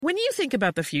you think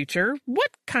about the future,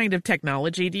 what kind of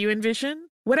technology do you envision?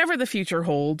 Whatever the future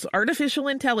holds, artificial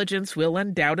intelligence will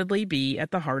undoubtedly be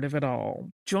at the heart of it all.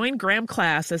 Join Graham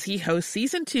Class as he hosts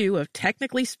Season 2 of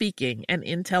Technically Speaking, an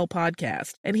Intel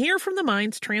podcast, and hear from the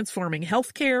minds transforming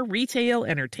healthcare, retail,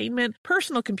 entertainment,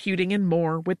 personal computing, and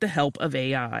more with the help of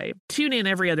AI. Tune in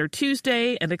every other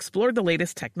Tuesday and explore the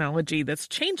latest technology that's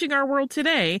changing our world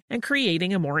today and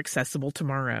creating a more accessible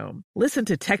tomorrow. Listen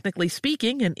to Technically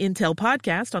Speaking, an Intel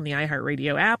podcast on the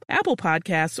iHeartRadio app, Apple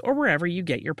Podcasts, or wherever you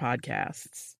get your podcasts.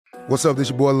 What's up, this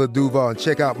your boy Lil Duval, and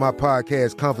check out my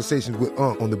podcast, Conversations with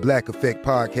Unc, on the Black Effect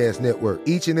Podcast Network.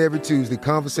 Each and every Tuesday,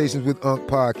 Conversations with Unc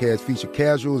podcast feature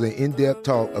casual and in-depth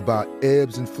talk about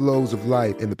ebbs and flows of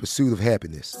life and the pursuit of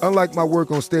happiness. Unlike my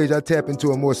work on stage, I tap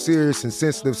into a more serious and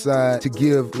sensitive side to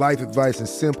give life advice and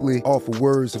simply offer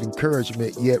words of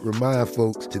encouragement, yet remind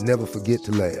folks to never forget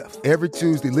to laugh. Every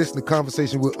Tuesday, listen to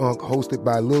Conversations with Unc, hosted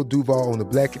by Lil Duval on the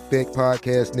Black Effect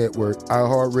Podcast Network,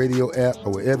 iHeartRadio app,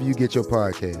 or wherever you get your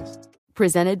podcasts.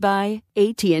 Presented by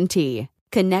AT&T.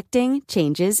 Connecting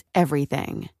changes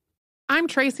everything. I'm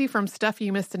Tracy from Stuff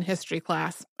You Missed in History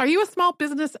class. Are you a small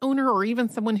business owner or even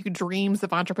someone who dreams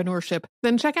of entrepreneurship?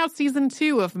 Then check out Season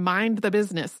 2 of Mind the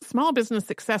Business, small business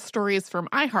success stories from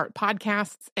iHeart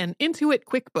Podcasts and Intuit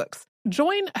QuickBooks.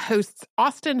 Join hosts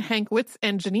Austin Hankwitz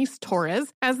and Janice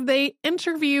Torres as they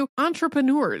interview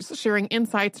entrepreneurs sharing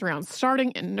insights around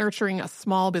starting and nurturing a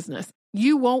small business.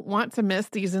 You won't want to miss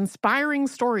these inspiring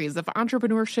stories of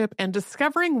entrepreneurship and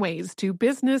discovering ways to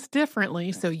business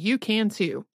differently so you can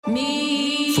too.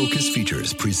 Focus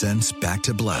Features presents Back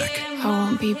to Black. I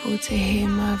want people to hear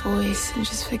my voice and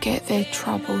just forget their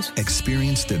troubles.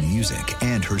 Experience the music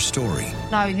and her story.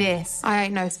 Know this, I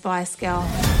ain't no Spice Girl.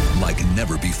 Like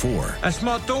never before. That's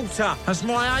my daughter. That's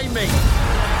my Amy.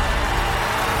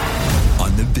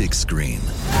 On the big screen.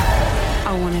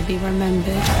 I want to be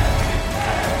remembered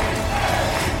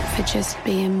for just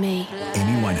being me.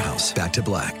 Amy Winehouse, Back to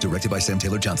Black, directed by Sam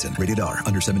Taylor Johnson. Rated R,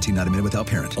 under 17, not a minute without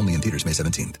parent. Only in theaters May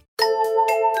 17th.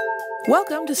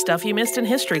 Welcome to Stuff You Missed in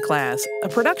History class, a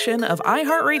production of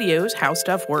iHeartRadio's How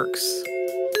Stuff Works.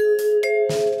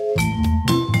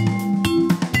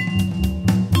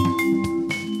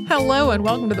 Hello and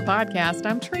welcome to the podcast.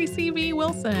 I'm Tracy V.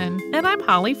 Wilson. And I'm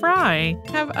Holly Fry.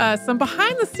 Have some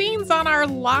behind the scenes on our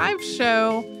live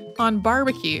show on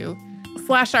barbecue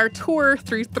 / our tour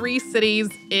through 3 cities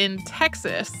in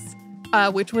Texas,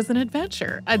 which was an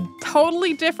adventure. A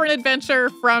totally different adventure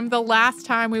from the last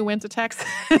time we went to Texas.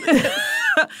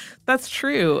 That's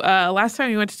true. Last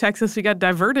time we went to Texas, we got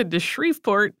diverted to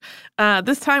Shreveport.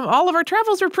 This time, all of our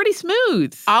travels were pretty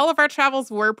smooth. All of our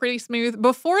travels were pretty smooth.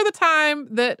 Before the time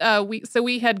that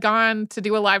we had gone to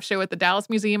do a live show at the Dallas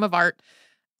Museum of Art.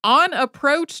 On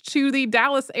approach to the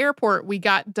Dallas airport, we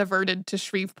got diverted to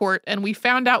Shreveport, and we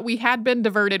found out we had been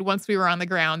diverted once we were on the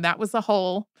ground. That was a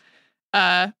whole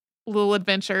little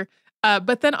adventure.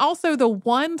 But then also the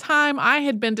one time I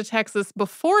had been to Texas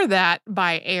before that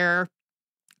by air,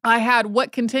 I had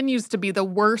what continues to be the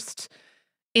worst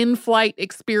in-flight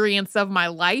experience of my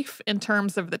life in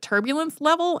terms of the turbulence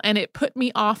level, and it put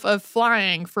me off of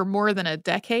flying for more than a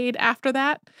decade after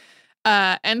that.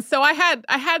 And so I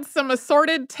had some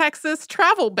assorted Texas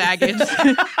travel baggage.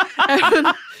 And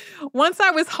once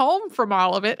I was home from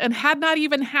all of it and had not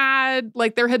even had,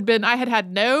 I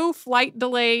had no flight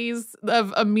delays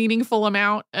of a meaningful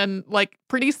amount and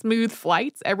pretty smooth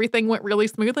flights. Everything went really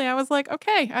smoothly. I was like,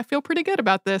 okay, I feel pretty good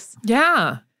about this.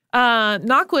 Yeah.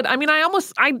 Knockwood. I mean,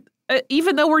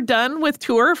 even though we're done with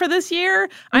tour for this year,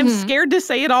 I'm scared to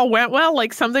say it all went well.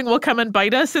 Like something will come and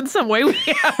bite us in some way we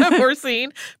haven't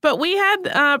foreseen. But we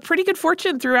had pretty good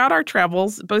fortune throughout our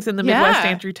travels, both in the Midwest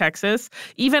and through Texas.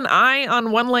 Even I,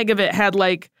 on one leg of it, had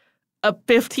a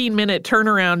 15-minute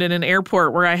turnaround in an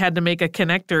airport where I had to make a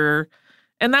connector.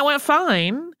 And that went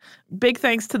fine. Big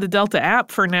thanks to the Delta app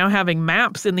for now having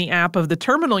maps in the app of the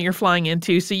terminal you're flying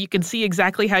into so you can see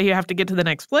exactly how you have to get to the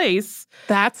next place.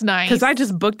 That's nice. Because I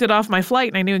just booked it off my flight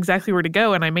and I knew exactly where to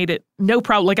go and I made it no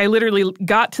problem. I literally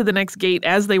got to the next gate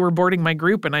as they were boarding my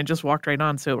group and I just walked right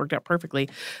on, so it worked out perfectly.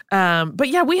 But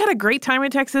yeah, we had a great time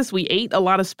in Texas. We ate a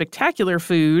lot of spectacular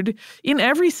food in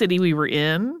every city we were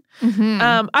in.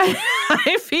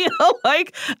 I feel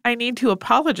like I need to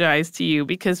apologize to you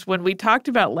because when we talked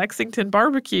about Lexington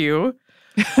barbecue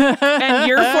and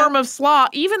your form of slaw,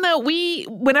 even though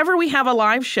whenever we have a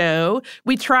live show,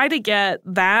 we try to get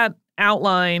that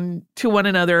outline to one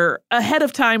another ahead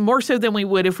of time more so than we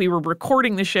would if we were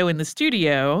recording the show in the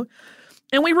studio.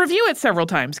 And we review it several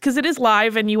times because it is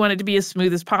live and you want it to be as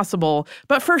smooth as possible.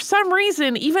 But for some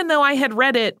reason, even though I had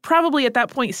read it probably at that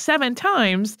point 7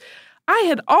 times, I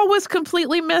had always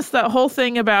completely missed that whole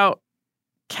thing about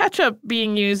ketchup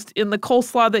being used in the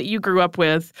coleslaw that you grew up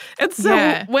with. And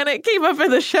so when it came up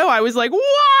in the show, I was like,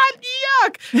 what?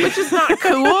 Yuck! Which is not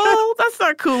cool. That's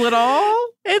not cool at all.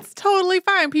 It's totally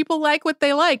fine. People like what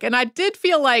they like. And I did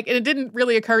feel like, and it didn't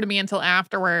really occur to me until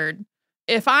afterward,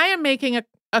 if I am making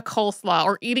a coleslaw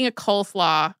or eating a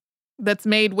coleslaw that's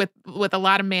made with a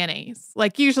lot of mayonnaise,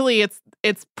 like usually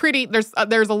it's pretty, there's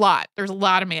a lot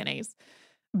of mayonnaise.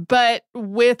 But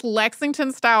with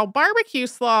Lexington style barbecue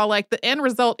slaw, like the end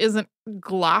result isn't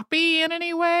gloppy in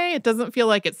any way. It doesn't feel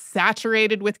like it's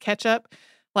saturated with ketchup.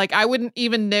 Like I wouldn't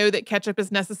even know that ketchup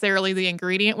is necessarily the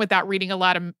ingredient without reading a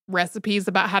lot of recipes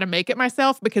about how to make it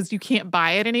myself, because you can't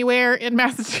buy it anywhere in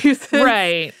Massachusetts.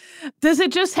 Right. Does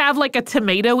it just have like a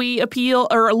tomatoey appeal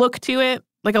or a look to it?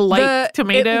 Like a light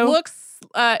tomato? It looks,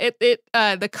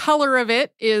 the color of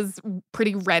it is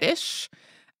pretty reddish.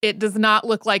 It does not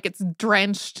look like it's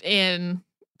drenched in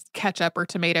ketchup or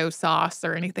tomato sauce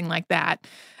or anything like that,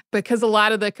 because a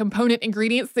lot of the component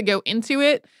ingredients that go into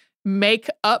it make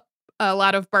up a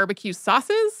lot of barbecue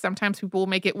sauces. Sometimes people will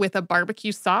make it with a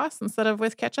barbecue sauce instead of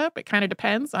with ketchup. It kind of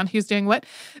depends on who's doing what.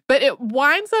 But it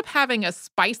winds up having a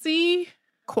spicy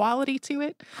quality to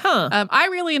it. I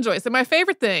really enjoy it. So my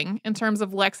favorite thing in terms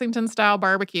of Lexington-style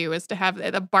barbecue is to have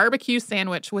a barbecue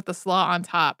sandwich with the slaw on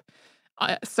top.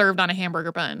 Served on a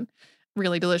hamburger bun.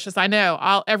 Really delicious. I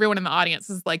know everyone in the audience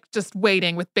is like just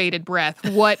waiting with bated breath.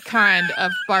 What kind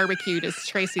of barbecue does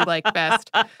Tracy like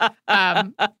best?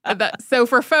 So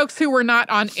for folks who were not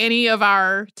on any of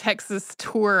our Texas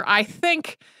tour, I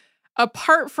think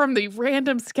apart from the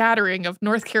random scattering of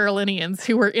North Carolinians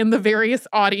who were in the various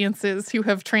audiences who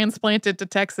have transplanted to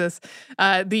Texas,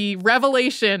 the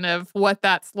revelation of what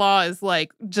that slaw is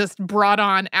like just brought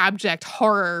on abject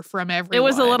horror from everyone. It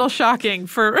was a little shocking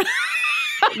for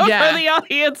the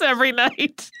audience every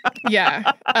night. Then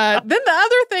the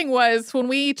other thing was when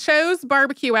we chose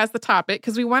barbecue as the topic,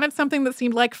 because we wanted something that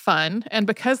seemed like fun, and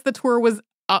because the tour was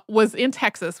in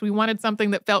Texas, we wanted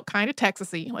something that felt kind of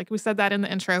Texas-y, like we said that in the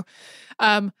intro.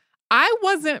 I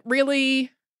wasn't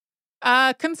really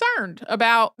concerned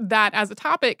about that as a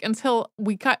topic until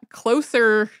we got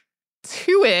closer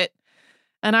to it.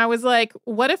 And I was like,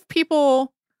 what if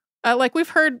people, like we've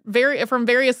heard from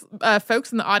various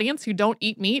folks in the audience who don't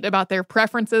eat meat about their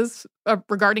preferences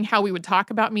regarding how we would talk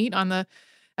about meat on the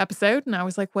episode. And I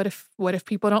was like, what if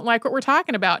people don't like what we're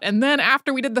talking about? And then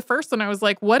after we did the first one, I was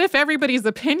like, what if everybody's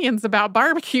opinions about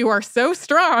barbecue are so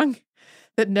strong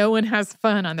that no one has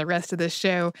fun on the rest of this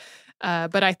show?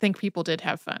 But I think people did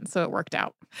have fun, so it worked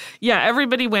out. Yeah,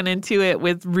 everybody went into it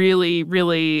with really,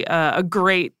 really a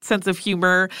great sense of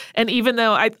humor. And even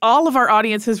though all of our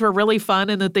audiences were really fun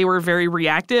and that they were very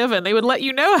reactive and they would let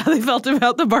you know how they felt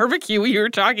about the barbecue we were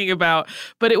talking about,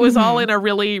 but it was all in a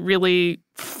really, really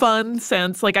fun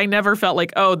sense. Like I never felt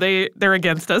like, oh, they're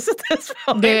against us at this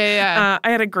point. Yeah. I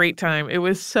had a great time. It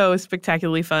was so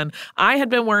spectacularly fun. I had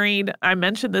been worried. I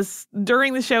mentioned this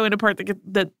during the show in a part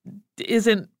that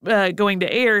isn't going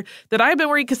to air, that I've been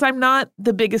worried because I'm not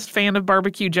the biggest fan of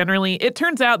barbecue generally. It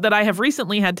turns out that I have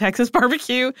recently had Texas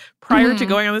barbecue prior to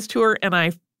going on this tour, and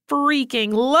I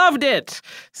freaking loved it.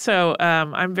 So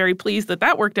I'm very pleased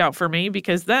that worked out for me,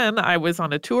 because then I was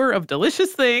on a tour of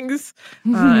delicious things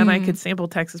and I could sample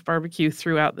Texas barbecue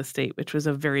throughout the state, which was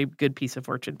a very good piece of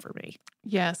fortune for me.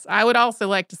 Yes. I would also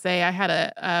like to say I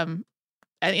had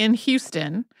in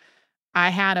Houston, I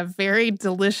had a very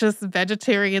delicious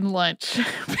vegetarian lunch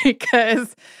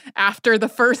because after the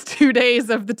first 2 days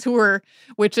of the tour,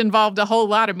 which involved a whole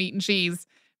lot of meat and cheese,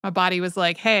 my body was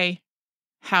like, hey,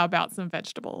 how about some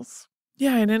vegetables?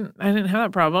 Yeah, I didn't have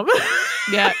that problem.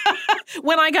 Yeah.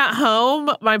 When I got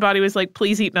home, my body was like,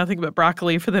 please eat nothing but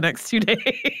broccoli for the next 2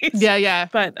 days. Yeah.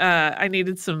 But I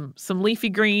needed some leafy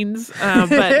greens.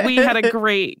 But we had a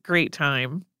great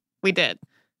time. We did.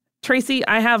 Tracy,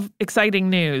 I have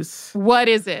exciting news. What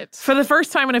is it? For the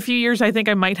first time in a few years, I think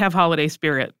I might have holiday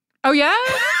spirit. Oh, yeah?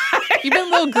 You've been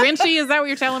a little grinchy? Is that what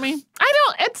you're telling me?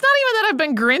 It's not even that I've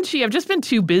been grinchy. I've just been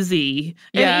too busy.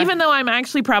 Yeah. And even though I'm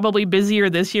actually probably busier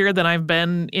this year than I've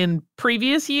been in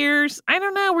previous years, I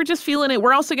don't know. We're just feeling it.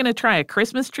 We're also going to try a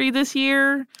Christmas tree this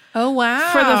year. Oh,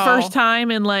 wow. For the first time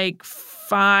in like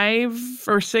 5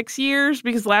 or 6 years,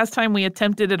 because last time we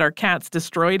attempted it, our cats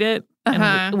destroyed it.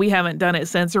 And we haven't done it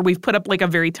since, or we've put up like a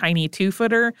very tiny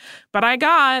 2-footer. But I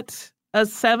got a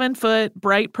 7-foot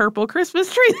bright purple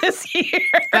Christmas tree this year.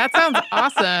 That sounds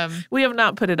awesome. We have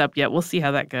not put it up yet. We'll see how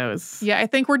that goes. Yeah, I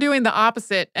think we're doing the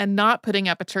opposite and not putting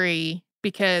up a tree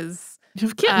because you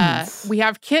have kittens. We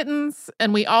have kittens,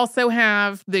 and we also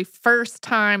have the first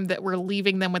time that we're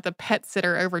leaving them with a pet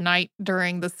sitter overnight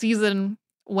during the season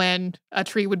when a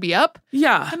tree would be up.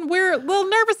 Yeah. And we're a little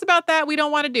nervous about that. We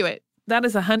don't want to do it. That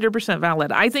is 100%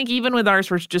 valid. I think even with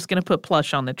ours, we're just going to put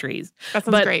plush on the trees. That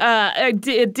sounds great.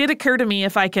 It did occur to me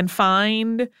if I can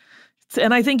find,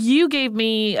 and I think you gave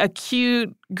me a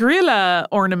cute gorilla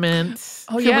ornament.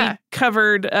 Oh, yeah. We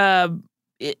covered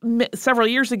several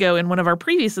years ago in one of our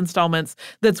previous installments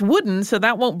that's wooden, so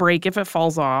that won't break if it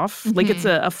falls off. Like it's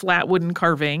a flat wooden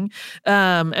carving.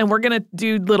 And we're going to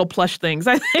do little plush things,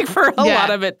 I think, for a lot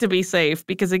of it to be safe.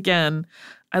 Because, again,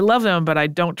 I love them, but I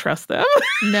don't trust them.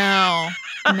 No.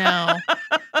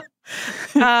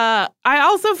 I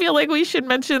also feel like we should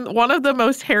mention one of the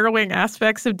most harrowing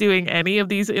aspects of doing any of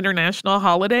these international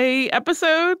holiday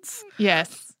episodes.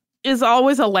 Yes. Is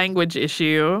always a language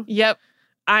issue. Yep.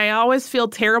 I always feel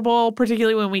terrible,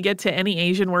 particularly when we get to any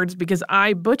Asian words, because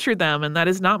I butcher them, and that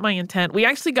is not my intent. We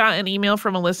actually got an email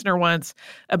from a listener once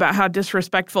about how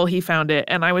disrespectful he found it,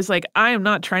 and I was like, I am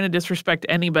not trying to disrespect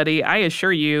anybody. I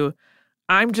assure you,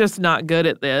 I'm just not good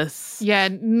at this. Yeah,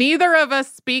 neither of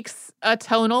us speaks a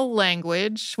tonal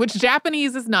language, which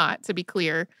Japanese is not, to be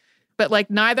clear. But,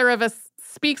 like, neither of us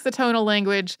speaks a tonal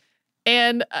language,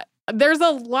 and there's a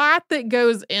lot that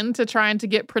goes into trying to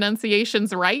get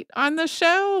pronunciations right on the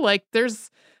show. Like,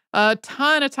 there's a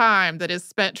ton of time that is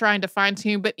spent trying to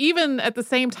fine-tune. But even at the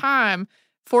same time,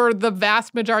 for the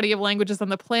vast majority of languages on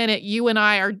the planet, you and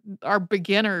I are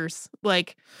beginners.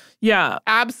 Like, yeah,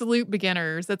 absolute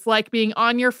beginners. It's like being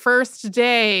on your first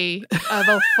day of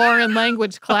a foreign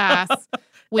language class.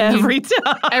 Every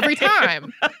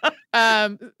time.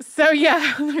 So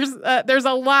yeah, there's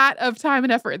a lot of time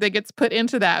and effort that gets put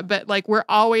into that, but like we're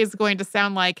always going to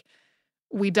sound like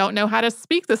we don't know how to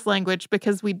speak this language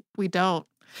because we don't.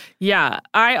 Yeah,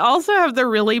 I also have the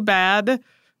really bad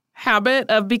habit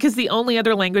of, because the only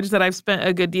other language that I've spent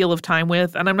a good deal of time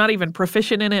with, and I'm not even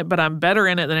proficient in it, but I'm better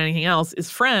in it than anything else, is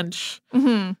French.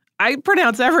 Mm-hmm. I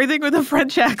pronounce everything with a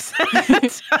French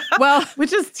accent. Well,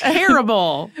 which is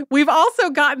terrible. We've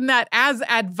also gotten that as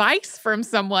advice from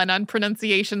someone on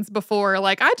pronunciations before.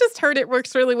 Like, I just heard it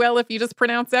works really well if you just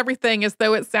pronounce everything as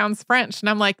though it sounds French. And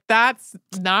I'm like, that's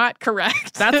not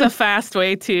correct. That's a fast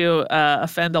way to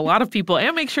offend a lot of people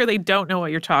and make sure they don't know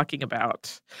what you're talking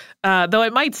about. Though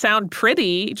it might sound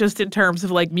pretty just in terms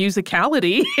of like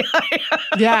musicality.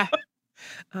 Yeah.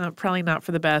 Probably not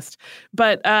for the best.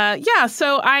 But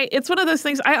so it's one of those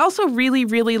things I also really,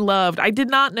 really loved. I did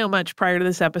not know much prior to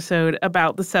this episode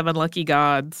about the 7 lucky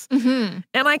gods. Mm-hmm.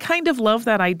 And I kind of love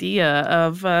that idea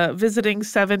of visiting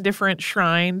 7 different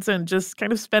shrines and just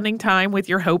kind of spending time with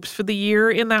your hopes for the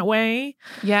year in that way.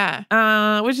 Yeah.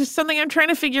 Which is something I'm trying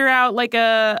to figure out, like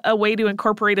a way to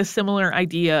incorporate a similar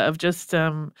idea of just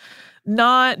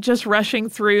not just rushing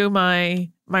through my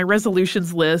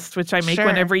resolutions list, which I make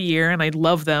one every year, and I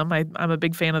love them. I'm a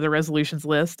big fan of the resolutions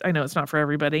list. I know it's not for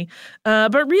everybody,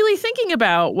 but really thinking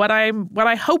about what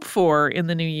I hope for in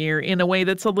the new year in a way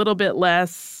that's a little bit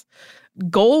less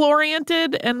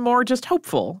goal-oriented and more just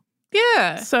hopeful.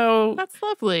 Yeah. So that's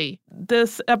lovely.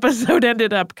 This episode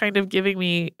ended up kind of giving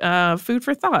me food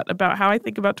for thought about how I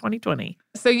think about 2020.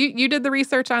 So you did the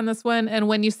research on this one, and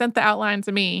when you sent the outline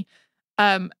to me,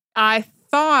 I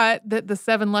thought that the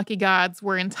 7 lucky gods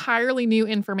were entirely new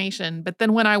information. But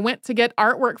then when I went to get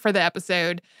artwork for the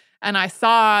episode and I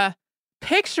saw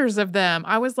pictures of them,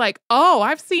 I was like, oh,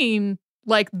 I've seen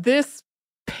like this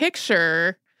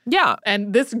picture. Yeah.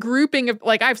 And this grouping of,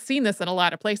 like, I've seen this in a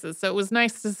lot of places. So it was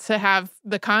nice to have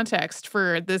the context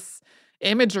for this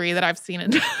imagery that I've seen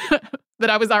and that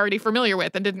I was already familiar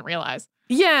with and didn't realize.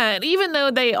 Yeah, and even though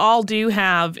they all do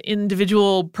have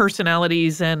individual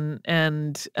personalities and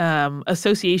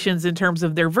associations in terms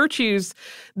of their virtues,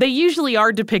 they usually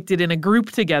are depicted in a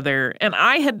group together. And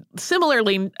I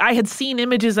had seen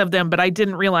images of them, but I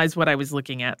didn't realize what I was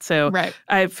looking at. So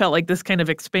I felt like this kind of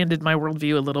expanded my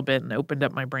worldview a little bit and opened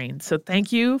up my brain. So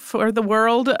thank you for the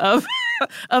world of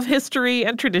of history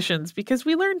and traditions, because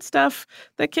we learn stuff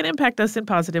that can impact us in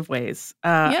positive ways.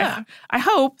 I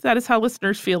hope that is how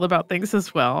listeners feel about things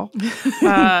as well.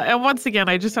 And once again,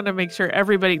 I just want to make sure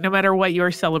everybody, no matter what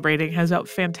you're celebrating, has a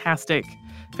fantastic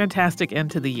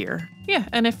end to the year. Yeah,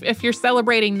 and if you're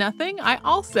celebrating nothing, I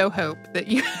also hope that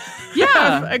you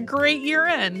have a great year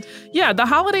end. Yeah, the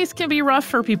holidays can be rough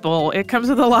for people. It comes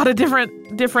with a lot of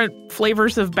different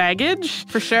flavors of baggage.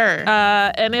 For sure.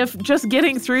 And if just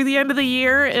getting through the end of the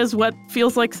year is what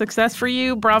feels like success for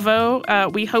you, bravo.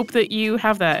 We hope that you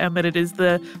have that and that it is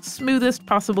the smoothest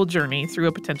possible journey through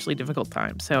a potentially difficult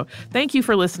time. So thank you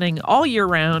for listening all year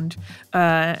round.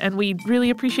 And we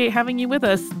really appreciate having you with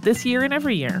us this year and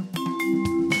every year.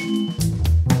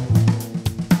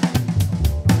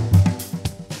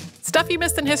 Stuff You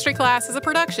Missed in History Class is a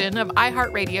production of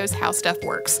iHeartRadio's How Stuff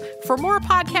Works. For more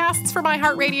podcasts from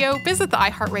iHeartRadio, visit the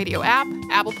iHeartRadio app,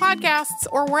 Apple Podcasts,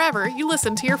 or wherever you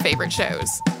listen to your favorite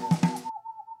shows.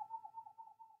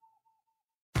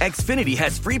 Xfinity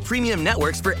has free premium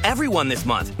networks for everyone this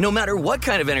month, no matter what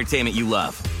kind of entertainment you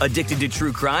love. Addicted to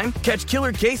true crime? Catch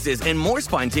killer cases and more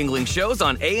spine-tingling shows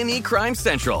on A&E Crime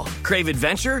Central. Crave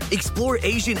adventure? Explore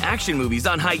Asian action movies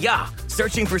on Hi-YAH.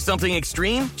 Searching for something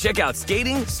extreme? Check out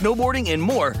skating, snowboarding, and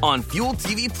more on Fuel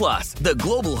TV Plus, the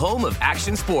global home of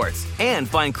action sports. And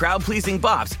find crowd-pleasing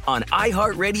bops on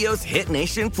iHeartRadio's Hit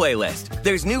Nation playlist.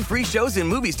 There's new free shows and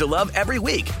movies to love every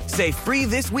week. Say free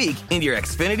this week in your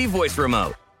Xfinity voice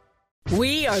remote.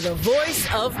 We are the voice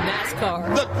of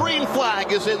NASCAR. The green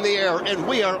flag is in the air, and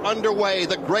we are underway.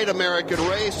 The Great American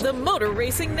Race. The Motor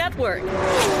Racing Network.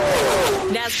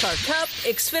 NASCAR Cup,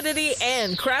 Xfinity,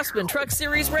 and Craftsman Truck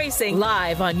Series Racing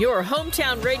live on your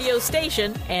hometown radio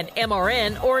station and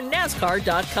MRN or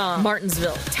NASCAR.com.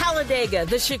 Martinsville, Talladega,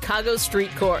 the Chicago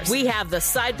Street Course. We have the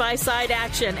side-by-side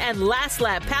action and last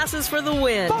lap passes for the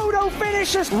win. Photo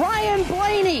finishes. Ryan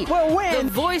Blaney will win.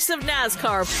 The voice of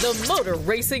NASCAR, the Motor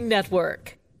Racing Network.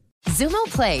 Xumo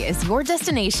Play is your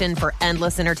destination for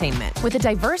endless entertainment. With a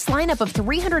diverse lineup of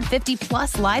 350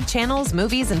 plus live channels,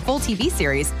 movies, and full TV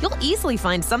series, you'll easily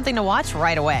find something to watch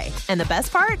right away. And the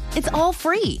best part? It's all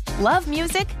free. Love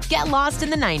music? Get lost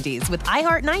in the 90s with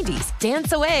iHeart 90s,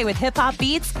 dance away with hip-hop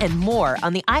beats, and more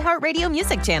on the iHeartRadio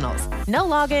music channels. No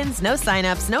logins, no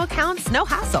signups, no accounts, no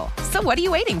hassle. So what are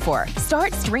you waiting for?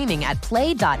 Start streaming at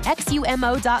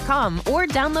play.xumo.com or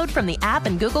download from the app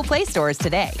and Google Play stores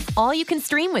today. All you can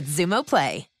stream with Xumo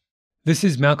Play. This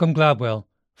is Malcolm Gladwell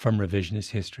from Revisionist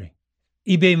History.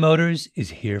 eBay Motors is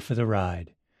here for the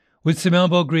ride. With some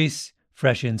elbow grease,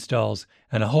 fresh installs,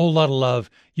 and a whole lot of love,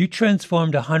 you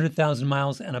transformed 100,000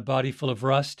 miles and a body full of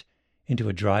rust into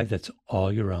a drive that's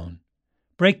all your own.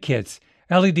 Brake kits,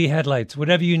 LED headlights,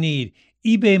 whatever you need,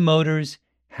 eBay Motors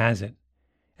has it.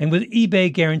 And with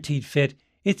eBay Guaranteed Fit,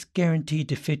 it's guaranteed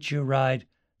to fit your ride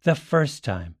the first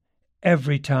time,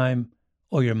 every time,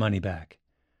 or your money back.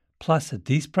 Plus, at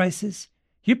these prices,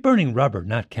 you're burning rubber,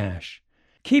 not cash.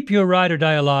 Keep your ride or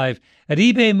die alive at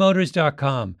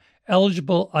ebaymotors.com.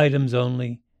 Eligible items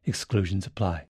only. Exclusions apply.